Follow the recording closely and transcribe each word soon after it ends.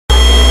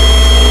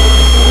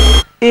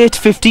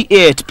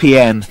8:58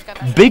 p.m.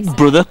 Big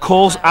Brother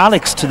calls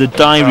Alex to the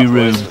diary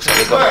room.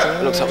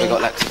 Looks like we got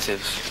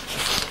laxatives.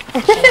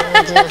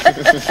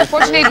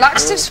 What do you need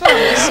laxatives for?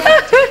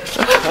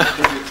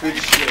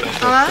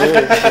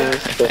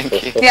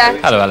 Thank you. Yeah.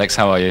 Hello, Alex.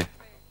 How are you?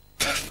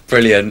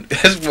 Brilliant.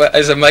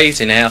 It's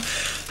amazing how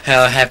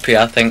happy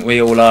I think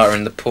we all are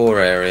in the poor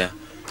area.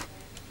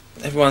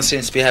 Everyone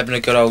seems to be having a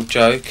good old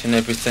joke and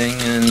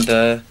everything,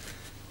 and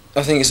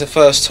I think it's the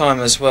first time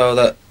as well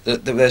that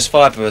there's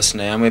 5 of us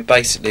now, and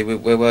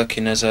we're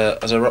working as a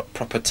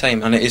proper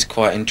team, and it is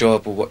quite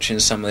enjoyable watching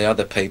some of the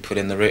other people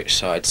in the rich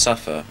side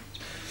suffer.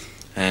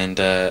 And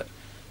I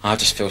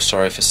just feel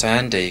sorry for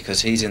Sandy,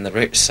 because he's in the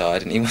rich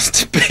side and he wants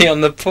to be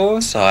on the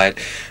poor side.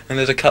 And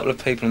there's a couple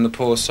of people on the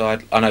poor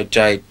side. I know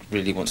Jade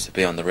really wants to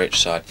be on the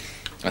rich side.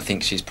 I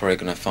think she's probably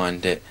going to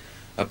find it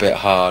a bit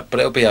hard, but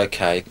it'll be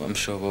okay. I'm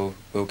sure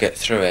we'll get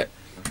through it.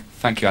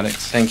 Thank you,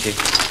 Alex. Thank you.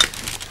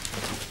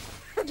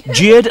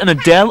 Jade and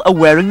Adele are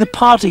wearing the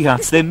party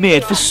hats they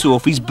made for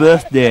Sophie's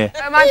birthday.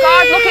 Oh my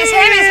God! Look, it's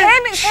him! It's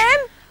him! It's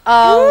him!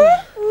 Oh.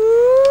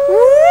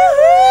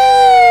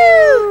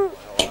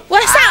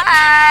 What's up?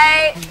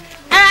 Hey.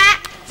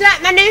 Do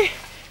you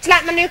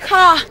like my new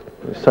car?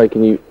 It's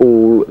taken you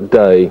all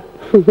day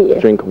to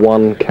drink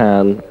 1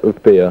 can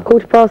of beer.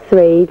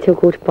 3:15 till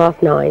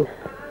 9:15.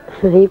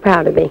 Are you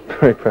proud of me?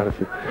 Very proud of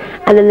you.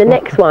 And then the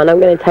next one, I'm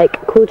going to take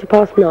 9:15 to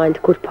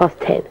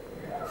 10:15.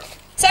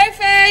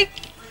 Sophie,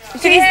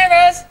 can you hear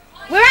us?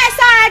 We're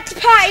outside the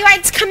party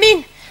waiting to come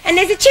in, and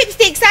there's a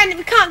chipstick saying that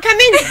we can't come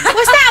in.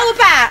 What's that all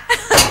about?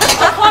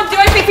 I can't do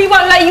anything. If he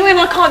won't let you in,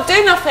 I can't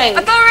do nothing.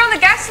 I thought we were on the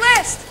guest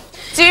list.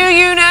 Do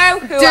you know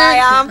who I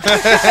am?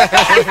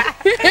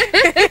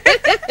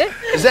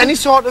 Is there any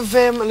sort of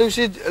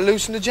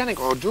hallucinogenic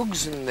or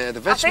drugs in the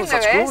vegetables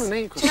that's growing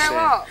in? Do you know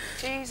what?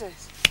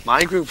 Jesus.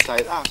 My group's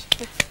like that.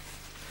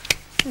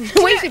 We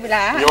should be like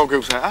that. Your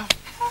group's like that.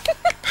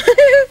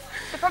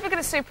 They're probably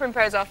going to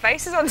superimpose our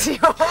faces onto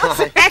yours.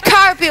 That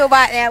car will be all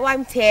right there,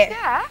 won't it?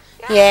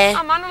 Yeah.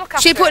 I'm on a look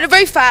after Should we put the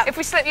roof up? If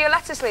we slip you a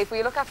lettuce leaf, will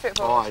you look after it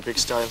for us? Oh, big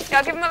style. Yeah,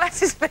 I'll give him a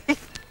lettuce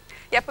leaf.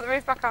 Yeah, put the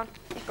roof back on.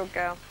 Good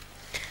girl.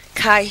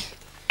 Okay.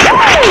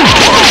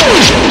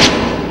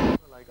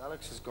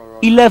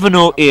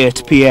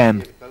 11:08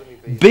 p.m.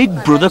 Big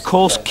Brother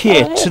calls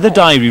Kate to the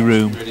diary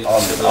room.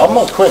 I'm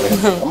not quitting.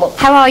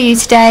 How are you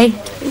today?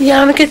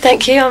 Yeah, I'm good,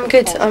 thank you. I'm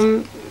good.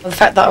 The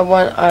fact that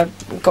I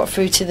got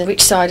through to the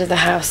rich side of the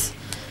house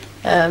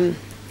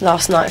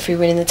last night through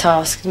winning the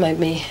task made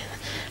me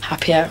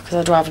happier, because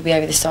I'd rather be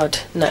over this side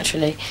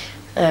naturally,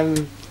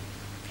 and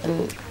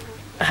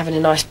having a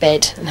nice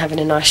bed and having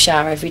a nice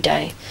shower every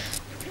day.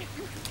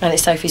 And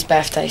it's Sophie's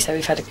birthday, so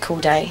we've had a cool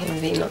day and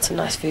we've eaten lots of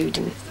nice food.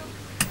 And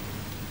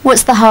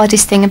what's the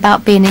hardest thing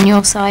about being in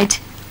your side?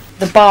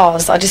 the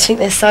bars, I just think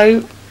they're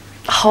so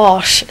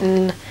harsh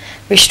and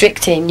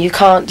restricting. You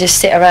can't just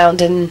sit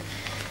around and,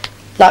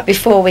 like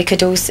before, we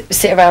could all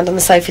sit around on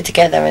the sofa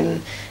together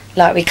and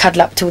like we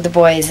cuddle up to all the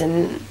boys,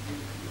 and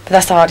but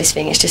that's the hardest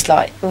thing. It's just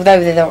like,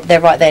 although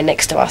they're right there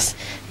next to us,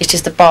 it's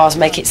just the bars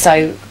make it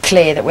so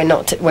clear that we're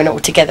not all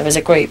together as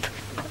a group,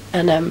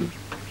 and I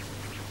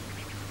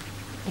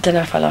don't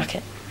know if I like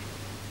it.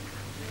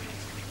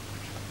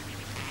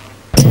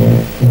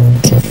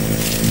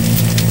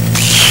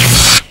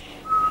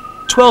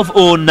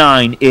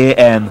 "12:09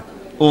 a.m.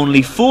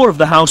 Only 4 of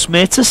the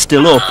housemates are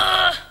still up.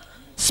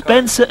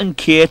 Spencer and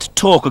Kate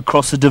talk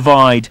across the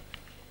divide.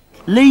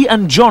 Lee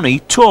and Johnny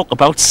talk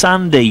about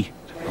Sandy.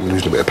 I'm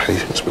losing a bit of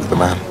patience with the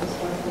man.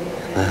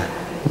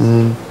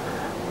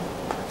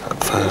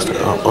 At first, I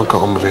got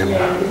on with him. I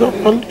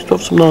used to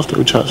have some nice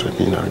little chats with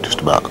him, you know,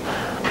 just about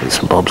bits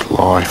and bobs of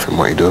life and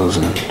what he does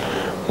and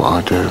what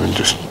I do, and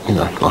just, you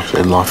know, like I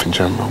said, life in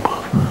general.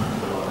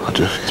 But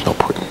he's not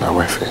putting no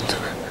effort into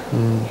it.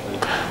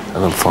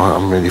 And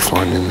I'm really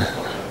finding that.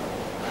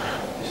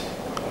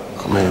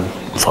 I'm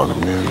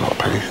losing a lot of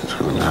patience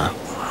with him now.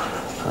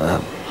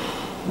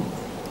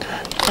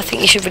 I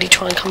think you should really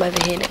try and come over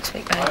here next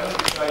week, babe.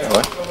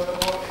 Alright.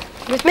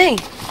 With me?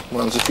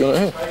 Well, if you're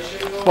not here.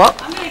 What?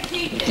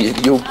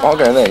 I'll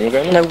go in there, you're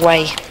going there? No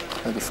way.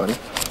 That'd be funny.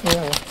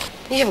 Yeah.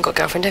 You haven't got a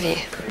girlfriend, have you?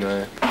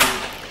 No.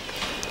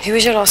 Who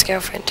was your last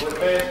girlfriend?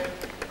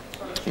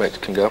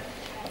 Mexican girl.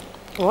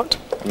 What?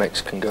 A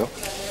Mexican girl.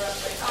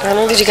 How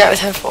long did you go out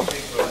with her for?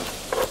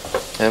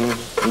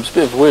 It was a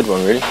bit of a weird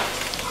one, really.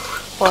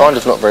 What? Kind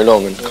of not very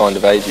long and kind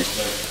of ages.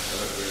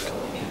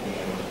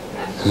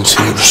 And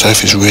see,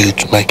 Sophie's really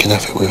making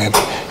effort with him.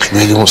 She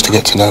really wants to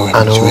get to know him.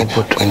 I know, really,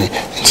 but... and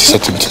she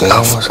said to me today... I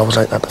was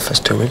like that the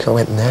first 2 weeks I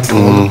went in there.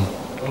 So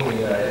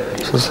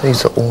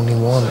he's the only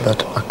one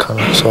that I kind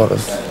of sort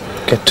of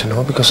get to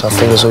know, because I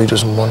feel as though he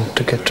doesn't want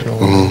to get to know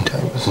me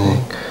type of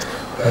thing.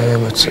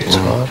 It's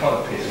hard.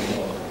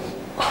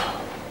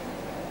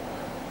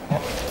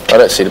 I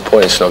don't see the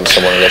point in snogging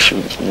someone unless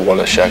you want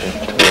to shag him.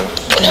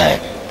 No,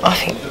 I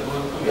think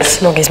a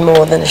snog is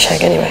more than a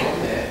shag anyway.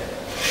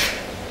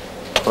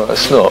 Well,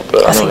 it's not,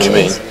 but I know what you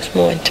mean. It's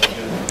more intimate.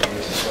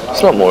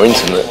 It's not more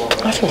intimate.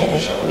 I think it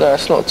is. No,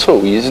 it's not at all.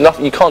 There's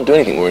nothing. You can't do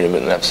anything more intimate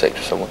than have sex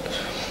with someone.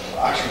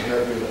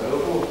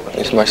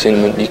 It's the most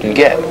intimate you can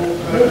get.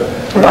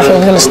 But I think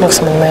I'm going to snog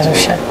some of the mares of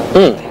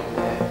shit.